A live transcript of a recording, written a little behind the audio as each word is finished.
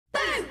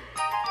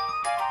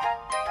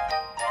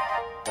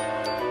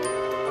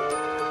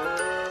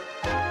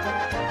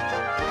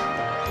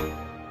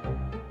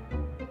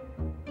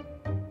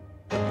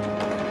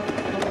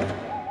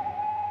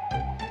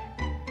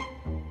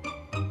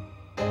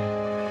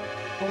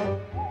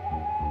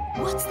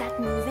What's that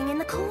moving in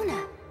the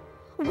corner?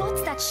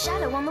 What's that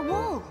shadow on the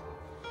wall?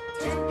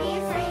 Don't be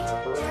afraid,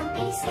 don't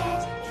be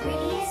scared, it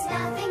really is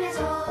nothing at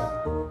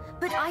all.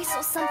 But I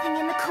saw something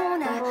in the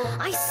corner.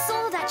 I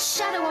saw that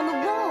shadow on the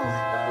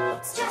wall.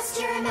 It's just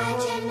your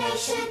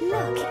imagination.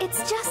 Look,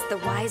 it's just the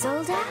wise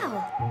old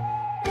owl.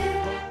 Boo,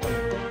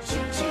 boo,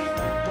 choo choo.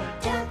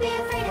 Don't be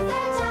afraid of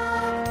the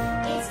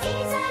dark. It's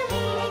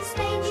easily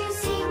explained. You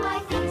see why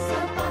things go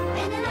bump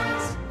in the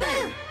night.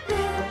 Boo,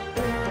 boo,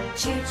 boo,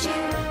 choo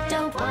choo.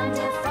 Don't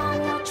wander from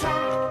your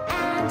track.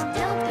 And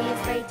don't be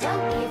afraid,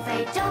 don't be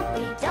afraid, don't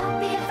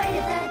be afraid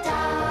of the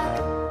dark.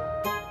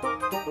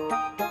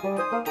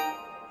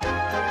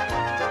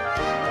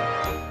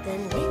 The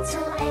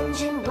little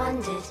engine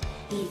wondered.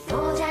 He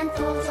thought and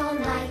thought all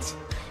night.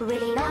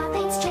 Really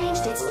nothing's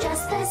changed, it's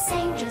just the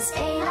same. Just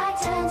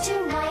daylight turned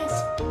to night.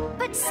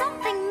 But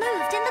something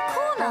moved in the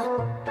corner.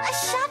 A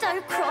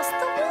shadow crossed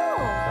the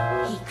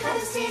wall. He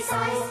closed his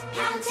eyes,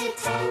 counted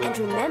 10, And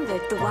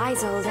remembered the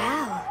wise old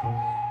owl.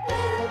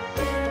 Boo,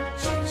 boo,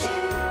 choo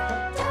choo.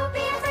 Don't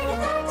be afraid of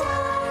the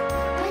dark.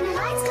 When the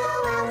lights go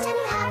out and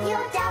you have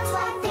your doubts,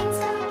 why things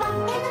go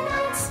bump in the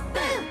night.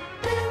 Boo,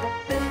 boo,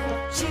 boo,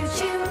 choo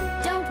choo.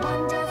 Don't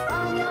wander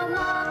from your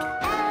mark.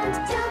 And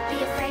don't be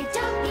afraid,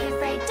 don't be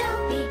afraid,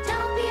 don't be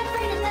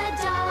afraid of the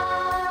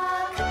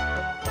dark.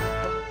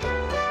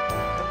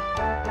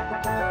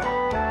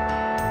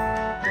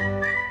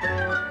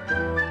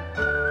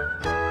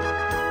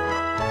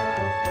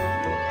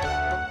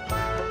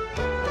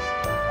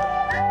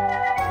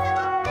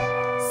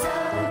 So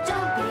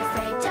don't be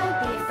afraid, don't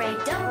be afraid,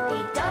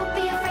 don't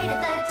be afraid of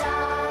the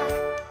dark.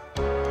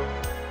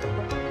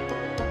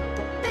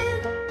 Boo,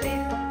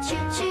 boo,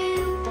 choo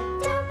choo.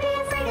 Don't be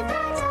afraid of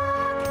the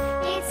dark.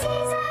 It's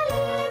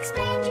easily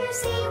explained. You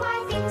see why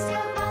things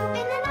go bump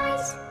in the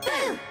night.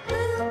 Boo,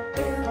 boo,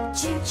 boo,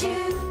 choo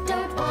choo.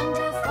 Don't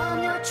wander from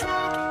your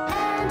track.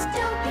 And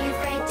don't be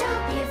afraid,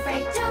 don't be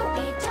afraid, don't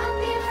be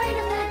afraid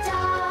of the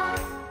dark.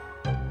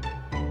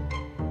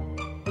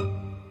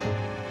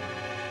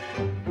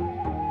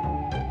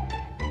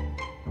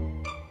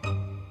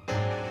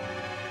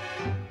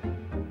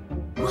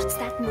 What's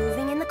that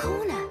moving in the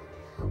corner?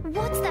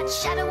 What's that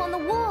shadow on the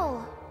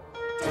wall?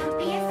 Don't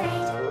be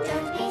afraid,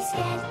 don't be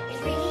scared. It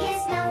really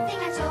is nothing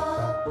at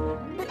all.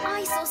 But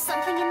I saw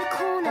something in the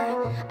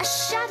corner. A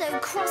shadow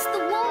crossed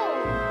the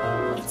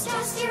wall. It's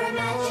just your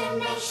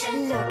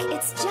imagination. Look,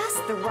 it's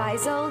just the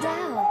wise old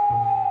owl.